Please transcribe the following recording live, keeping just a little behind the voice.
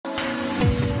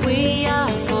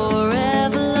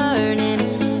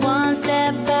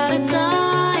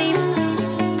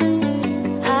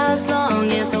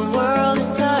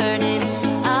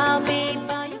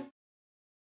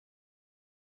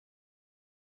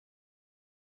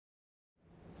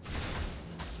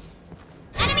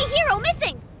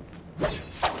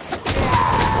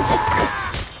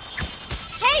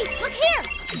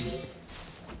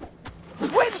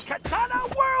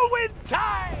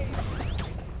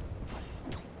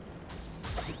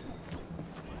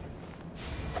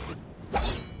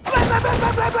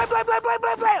blam, blam, blam, blam, blam,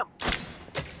 blam, blam.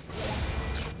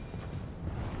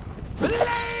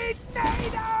 Blade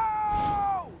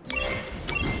Nado!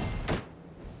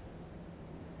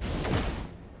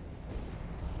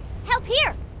 Help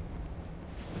here!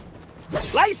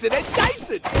 Slice it and dice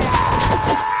it!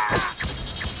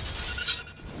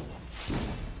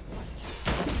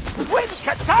 Twin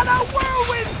Katana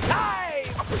Whirlwind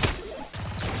Time!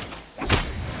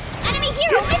 Enemy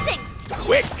hero missing!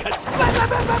 Quick Katana! Blam,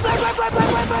 blam, blam, blam, blam, blam,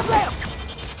 blam, blam, blam.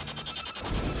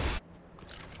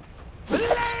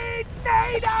 Blade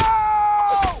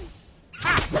Nado!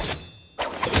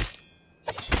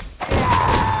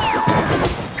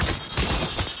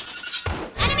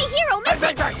 Enemy hero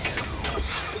missing!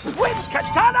 Twin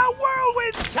Katana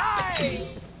Whirlwind Time!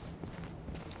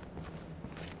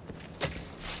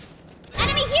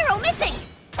 Enemy hero missing!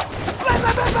 Blam,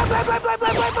 blam, blam, blam, blam, blam,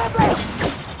 blam, blam, blam, blam.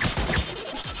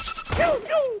 Pew,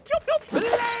 pew, pew, pew.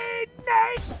 Blade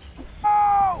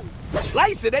Nado!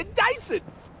 Slice it and dice it!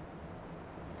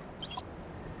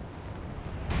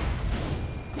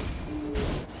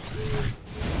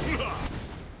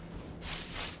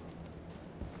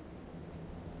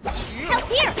 Help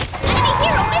here! Enemy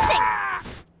hero missing!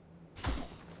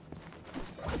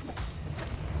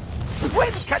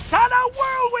 Twin Katana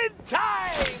Whirlwind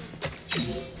Time!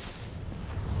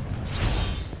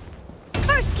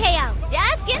 First KO!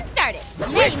 Just getting started.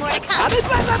 Many more to come. Blam,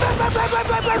 blam, blam, blam, blam,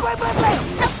 blam, blam, blam, blam,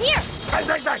 blam. Help here! Bang,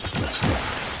 bang, bang.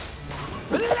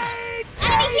 Blade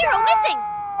Enemy hero missing!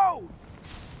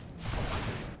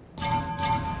 Nado!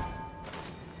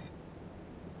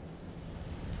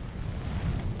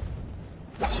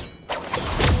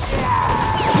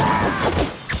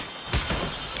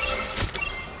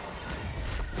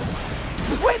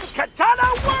 Twin Katana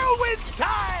Whirlwind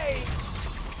Time!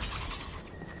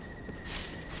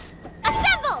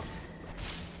 Assemble!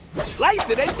 Slice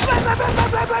it and blam, blam, blam, blam,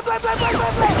 blam, blam, blam, blam,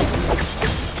 blam, blam.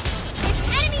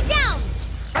 Enemy down!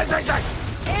 Bang, bang, bang.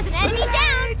 There's an enemy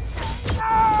down!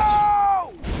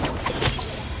 No!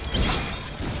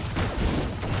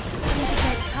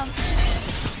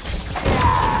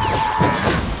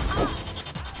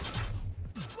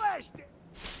 Splashed it.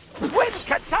 Twin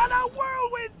Katana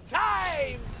Whirlwind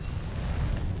Time!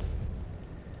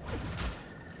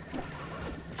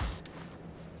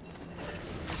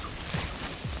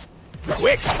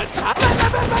 Quick Katana!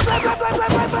 Blam, blam, blam, blam, blam,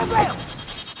 blam, blam, blam.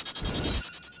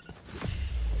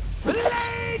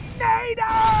 Blade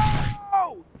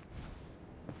Nado!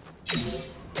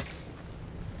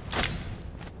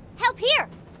 Help here!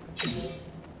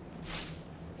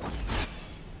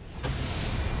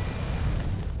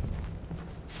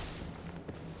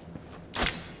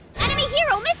 Enemy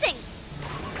hero missing!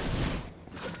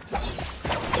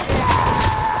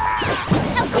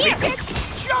 Help here!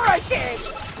 Sure I can!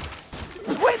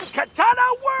 Twin Katana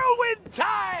Whirlwind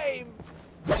Time!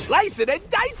 Slice it and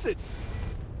dice it!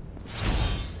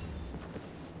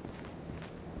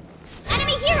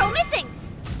 Enemy hero missing!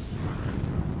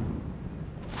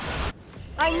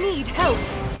 I need help.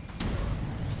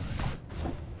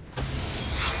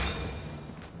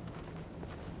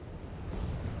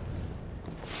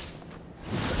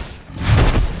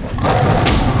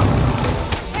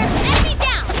 There's an enemy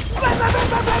down! Blam, blam, blam,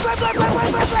 blam, blam, blam, blam,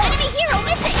 blam, blam, blam. Enemy hero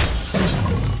missing!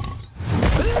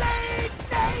 Blade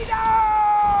Nado!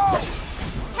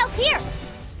 Help here!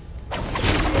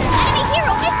 Enemy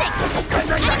hero missing!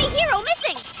 Enemy hero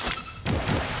missing!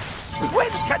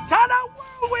 Twin Katana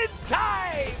Whirlwind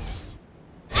Time!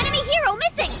 Enemy hero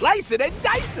missing! Slice it and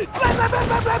dice it! Blam, blam, blam,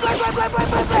 blam, blam, blam, blam, blam,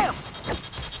 blam, blam.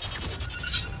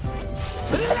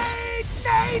 Blade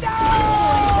Nado!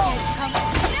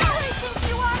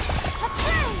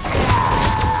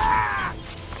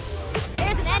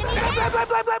 There's an enemy Blam, down! blam, blam,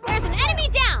 blam, blam. There's an enemy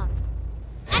down!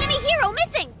 Enemy hero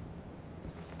missing!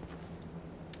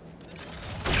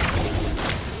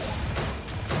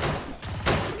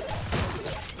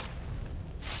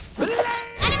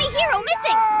 Enemy hero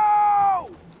missing!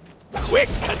 Nado! Quick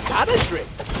katana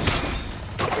tricks!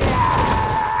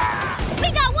 We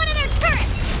got one of their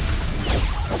turrets!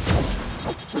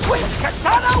 Twin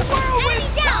Katana Whirlwind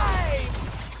Enemy down! Time!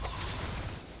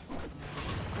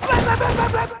 Blam, blam, blam,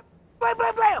 blam, blam, blam,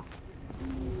 blam, blam.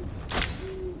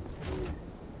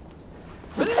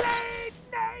 Blade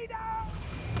Nado!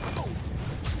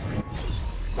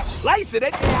 Slice it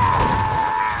and...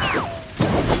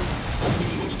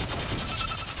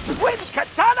 Twin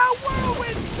Katana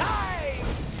Whirlwind Time!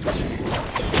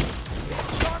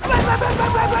 Blam, blam, blam,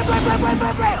 blam, blam, blam, blam, blam,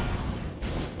 blam, blam.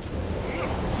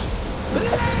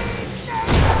 Blade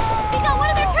We got one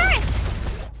of their turrets!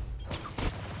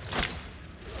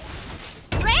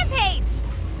 Rampage!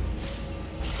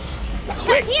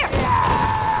 Quick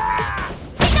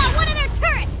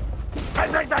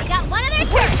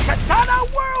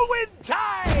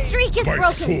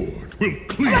sword will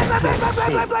cleave your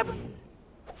soul.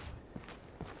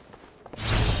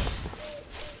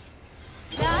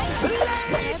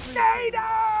 Tornado!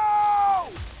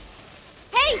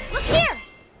 Hey, look here!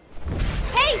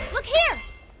 Hey, look here!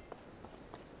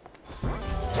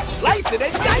 Slice it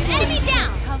and dice it! Enemy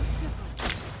down!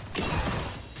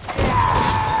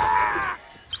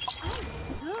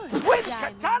 Twin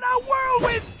Katana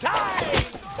Whirlwind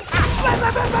Time!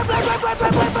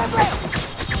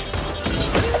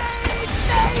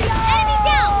 Enemy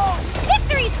down!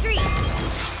 Victory streak!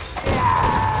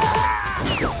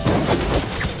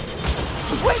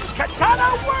 Twin Katana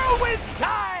Whirlwind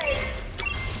Time!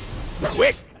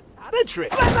 Quick Katana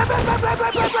trick!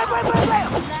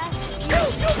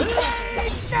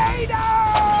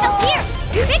 Help here!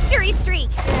 Victory streak!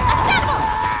 Assemble!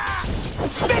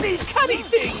 Spinny cutty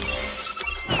things!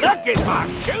 Look at my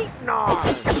shooting arm!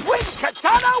 Twin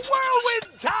Katana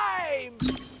Whirlwind Time!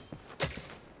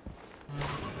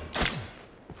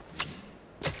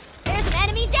 There's an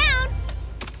enemy down!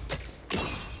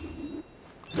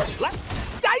 Slap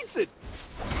Dyson!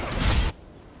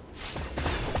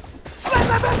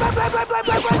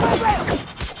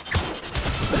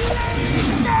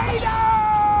 Tornado!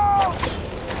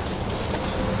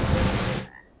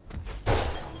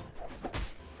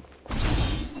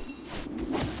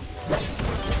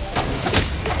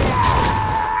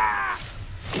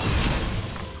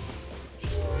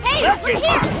 Hey, Look look at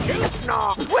here! my shooting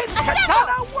arm! Twin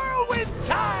Katana Whirlwind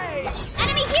Time!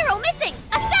 Enemy hero missing!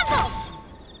 Assemble!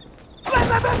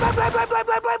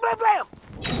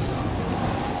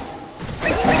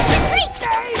 Retreat!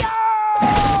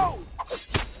 Tornado!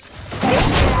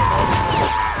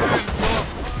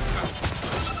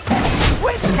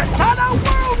 Twin Katana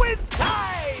Whirlwind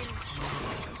Time!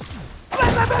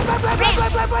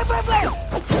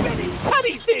 Spinning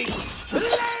cutty things!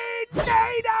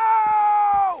 Tornado!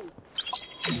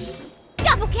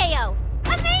 Double KO!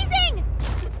 Amazing!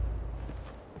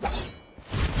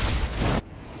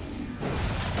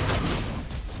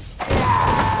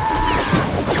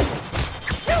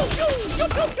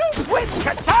 Twin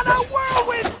Katana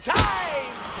Whirlwind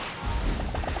Time!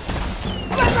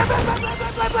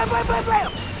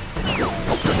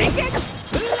 Cricket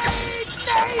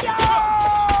Tornado!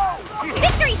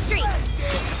 Victory streak!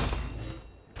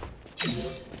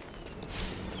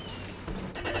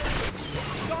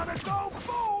 Gonna go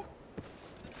boom!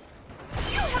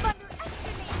 You have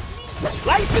underestimated me!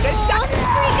 Slice it and Oh, duck! the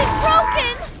streak is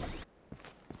broken!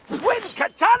 Twin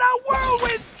Katana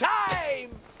Whirlwind Time!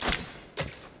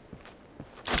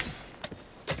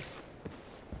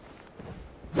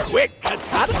 Quick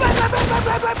Katana!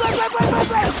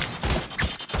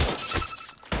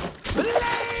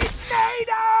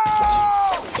 Tornado!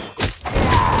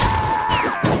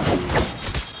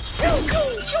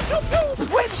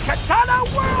 Twin Katana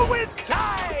Whirlwind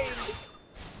Time!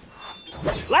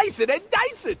 Slice it and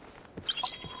dice it!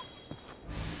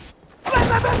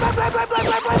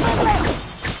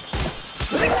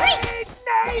 Retreat!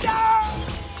 Tornado!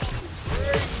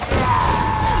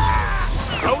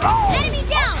 Roll! Enemy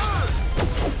down!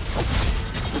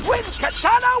 Twin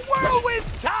Katana Whirlwind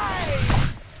Time!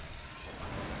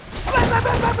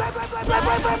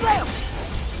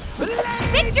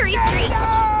 Victory streak!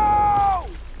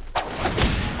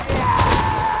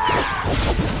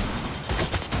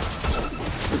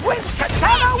 Twin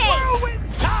Katana Rampage!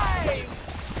 Whirlwind Time!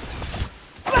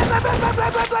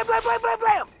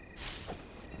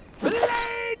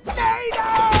 Tornado!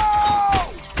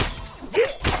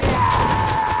 It's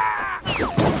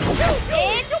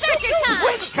searcher time!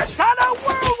 Twin Katana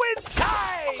Whirlwind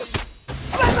Time! It's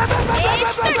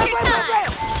searcher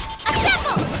time!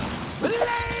 Assemble!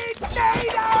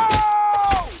 Tornado!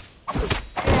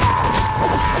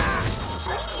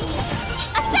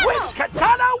 Twin Assemble!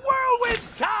 Katana Whirlwind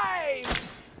Time!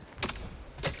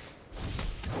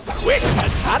 Quick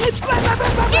Katana!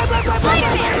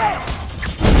 Spider-Man!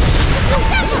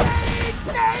 Assemble!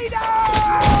 Tornado!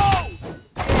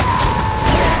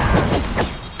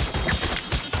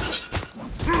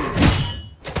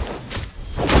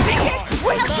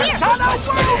 Twin Help here! Katana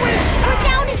Whirlwind We're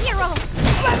down a hero!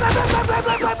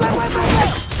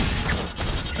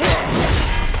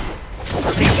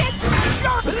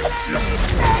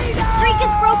 The streak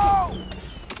is broken.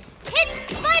 Hit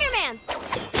Spider-Man!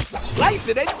 Slice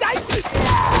it and dice it!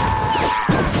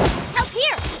 Help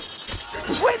here!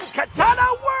 Twin Katana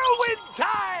Whirlwind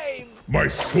Time! My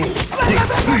sword will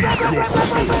cleave your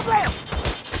soul.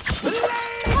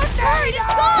 Our turret is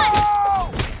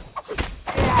gone!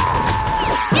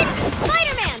 Hit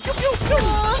Spider-Man! Oh,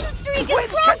 the streak Twin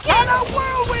is broken! Katana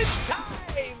Whirlwind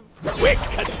Time! Quick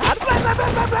Katana!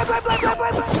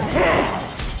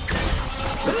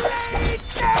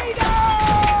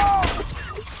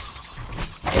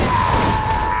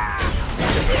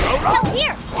 Help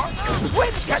here!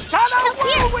 Twin Katana Help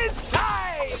here! Whirlwind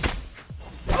Time!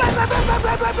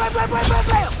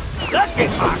 Look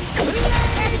at my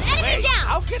Enemy Wait, down!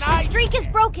 how can The I- streak is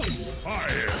broken! I am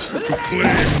to claim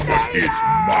what is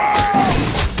mine.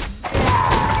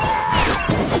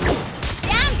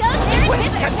 Down goes their Twin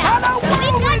inhibitor Katana tower! But we've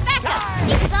got Whirlwind backup! Time!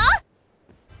 Jigsaw?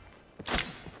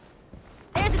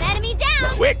 There's an enemy down!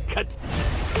 Quick cut!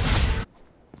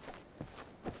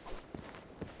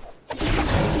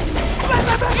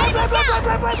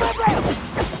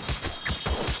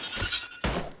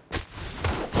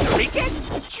 Shuriken?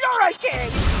 Sure I can!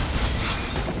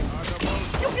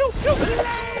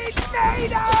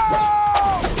 Blade Nado!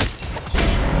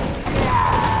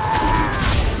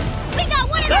 We got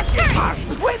one of their Look at turrets! my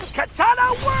Twin Katana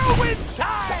Whirlwind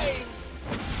Time!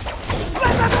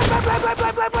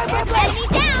 Enemy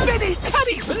down! Spinny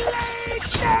Cutty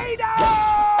Blade Nado!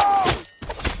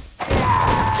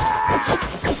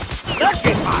 Look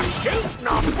at my shooting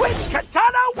off Twin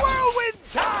Katana Whirlwind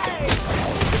Time!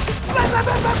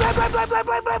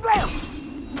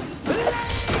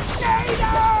 Blade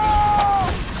Nado!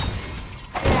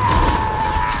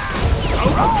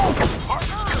 Oh,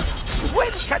 partner!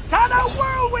 Twin Katana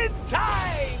Whirlwind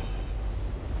Time!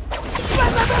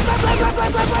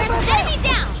 Enemy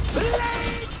down!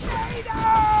 Blade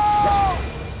Nado!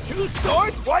 2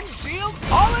 swords, 1 shield,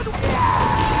 all in one!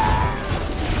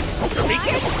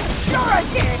 Shuriken? Sure I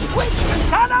can! Twin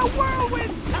Katana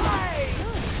Whirlwind Time!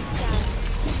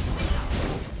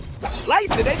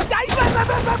 Slice it and dice it!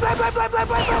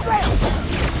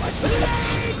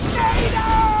 Blade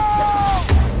Nado!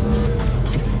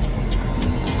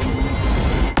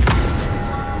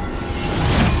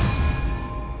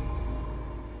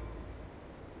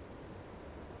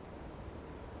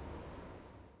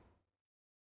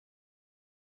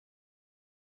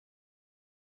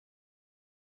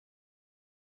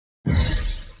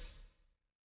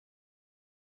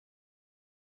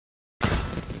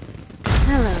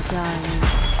 Hello, darling.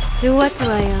 To what do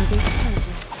I owe this pleasure?